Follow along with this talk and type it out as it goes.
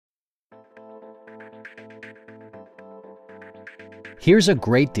Here's a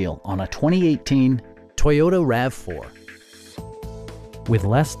great deal on a 2018 Toyota RAV4. With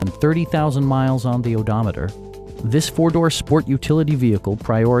less than 30,000 miles on the odometer, this four-door sport utility vehicle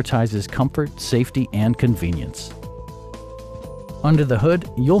prioritizes comfort, safety, and convenience. Under the hood,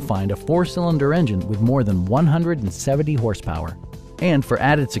 you'll find a four-cylinder engine with more than 170 horsepower. And for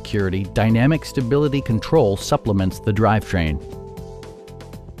added security, dynamic stability control supplements the drivetrain.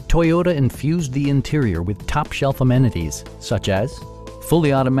 Toyota infused the interior with top-shelf amenities such as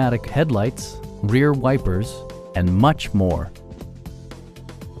fully automatic headlights, rear wipers, and much more.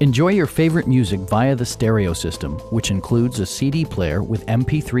 Enjoy your favorite music via the stereo system, which includes a CD player with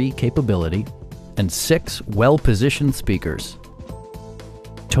MP3 capability and 6 well-positioned speakers.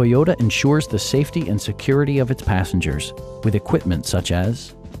 Toyota ensures the safety and security of its passengers with equipment such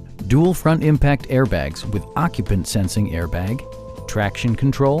as dual front impact airbags with occupant sensing airbag, traction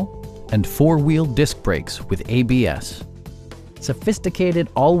control, and four-wheel disc brakes with ABS. Sophisticated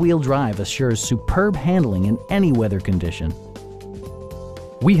all-wheel drive assures superb handling in any weather condition.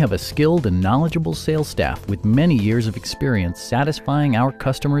 We have a skilled and knowledgeable sales staff with many years of experience satisfying our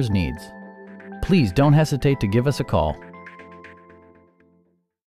customers' needs. Please don't hesitate to give us a call.